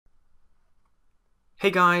Hey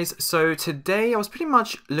guys, so today I was pretty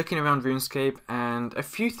much looking around Runescape and a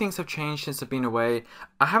few things have changed since I've been away.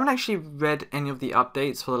 I haven't actually read any of the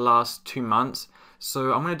updates for the last 2 months,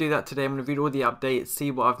 so I'm going to do that today. I'm going to read all the updates, see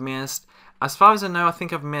what I've missed. As far as I know, I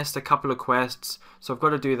think I've missed a couple of quests, so I've got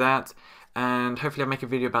to do that, and hopefully I'll make a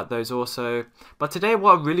video about those also. But today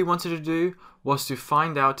what I really wanted to do was to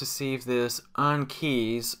find out to see if this earn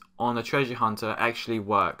keys on the treasure hunter actually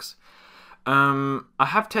works. I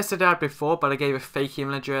have tested it out before, but I gave a fake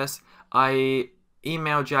email address. I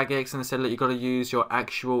emailed Jagex and they said, look, you got to use your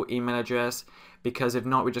actual email address, because if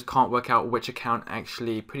not, we just can't work out which account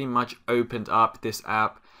actually pretty much opened up this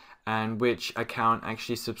app and which account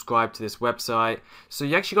actually subscribed to this website. So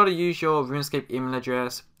you actually got to use your Runescape email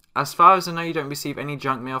address. As far as I know, you don't receive any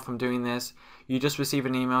junk mail from doing this. You just receive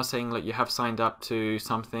an email saying, look, you have signed up to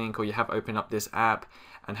something or you have opened up this app,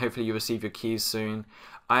 and hopefully you receive your keys soon.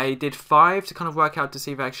 I did 5 to kind of work out to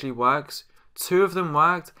see if it actually works. 2 of them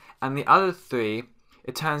worked, and the other 3,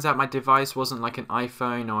 it turns out my device wasn't like an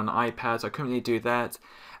iPhone or an iPad, so I couldn't really do that.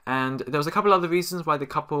 And there was a couple other reasons why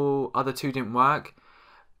the other 2 didn't work.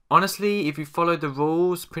 Honestly, if you follow the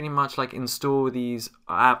rules, pretty much like install these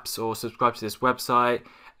apps or subscribe to this website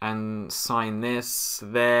and sign this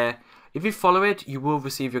there, if you follow it, you will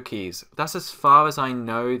receive your keys. That's as far as I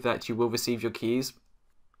know that you will receive your keys.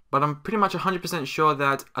 But I'm pretty much 100% sure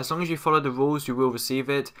that as long as you follow the rules, you will receive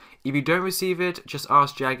it. If you don't receive it, just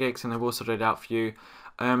ask Jagex and they will sort it out for you.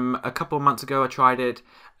 A couple of months ago, I tried it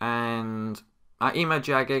and I emailed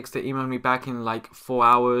Jagex. They emailed me back in like 4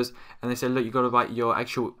 hours and they said, look, you got to write your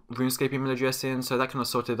actual Runescape email address in. So that kind of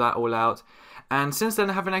sorted that all out. And since then,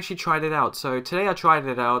 I haven't actually tried it out. So today I tried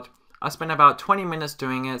it out. I spent about 20 minutes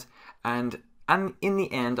doing it, and in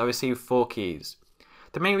the end, I received 4 keys.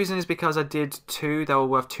 The main reason is because I did 2 that were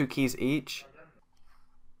worth 2 keys each.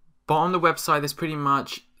 But on the website, there's pretty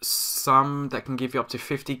much some that can give you up to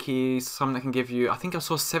 50 keys, some that can give you, I think I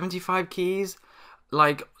saw 75 keys.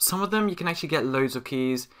 Like, some of them you can actually get loads of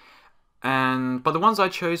keys. But the ones I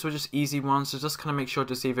chose were just easy ones, so just kind of make sure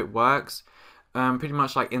to see if it works. Pretty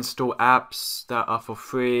much like install apps that are for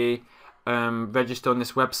free. Register on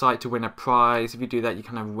this website to win a prize. If you do that, you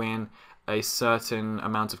kind of win a certain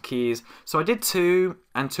amount of keys. So I did 2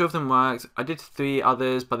 and 2 of them worked. I did 3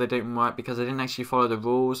 others, but they didn't work because I didn't actually follow the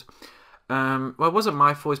rules. Well, it wasn't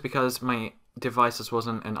my fault, it's because my device just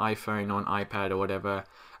wasn't an iPhone or an iPad or whatever,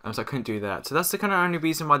 so I couldn't do that. So that's the kind of only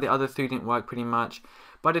reason why the other 3 didn't work pretty much.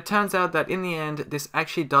 But it turns out that in the end, this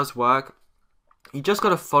actually does work. You just got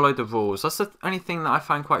to follow the rules. That's the only thing that I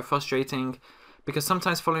find quite frustrating, because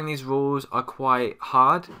sometimes following these rules are quite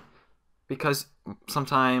hard, because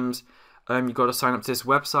sometimes you got to sign up to this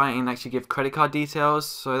website and actually give credit card details.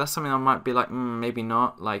 So that's something I might be like, maybe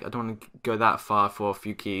not. Like, I don't want to go that far for a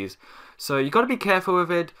few keys. So you got to be careful with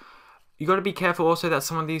it. You got to be careful also that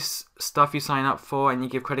some of these stuff you sign up for and you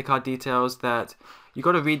give credit card details, that you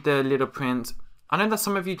got to read the little print. I know that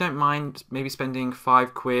some of you don't mind maybe spending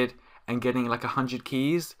 £5 and getting like 100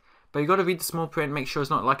 keys, but you got to read the small print, make sure it's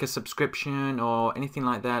not like a subscription or anything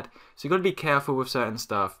like that. So you got to be careful with certain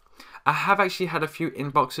stuff. I have actually had a few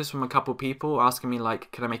inboxes from a couple people asking me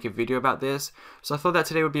like, can I make a video about this? So I thought that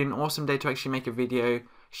today would be an awesome day to actually make a video,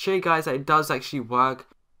 show you guys that it does actually work.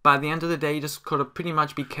 But at the end of the day, you just got to pretty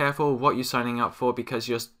much be careful what you're signing up for, because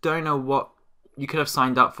you just don't know what you could have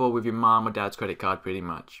signed up for with your mom or dad's credit card pretty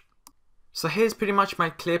much. So here's pretty much my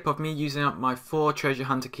clip of me using up my 4 treasure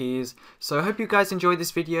hunter keys. So I hope you guys enjoyed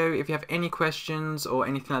this video. If you have any questions or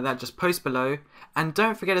anything like that, just post below. And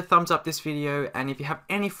don't forget to thumbs up this video. And if you have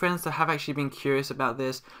any friends that have actually been curious about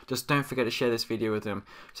this, just don't forget to share this video with them.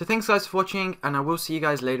 So thanks guys for watching, and I will see you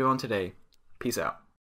guys later on today. Peace out.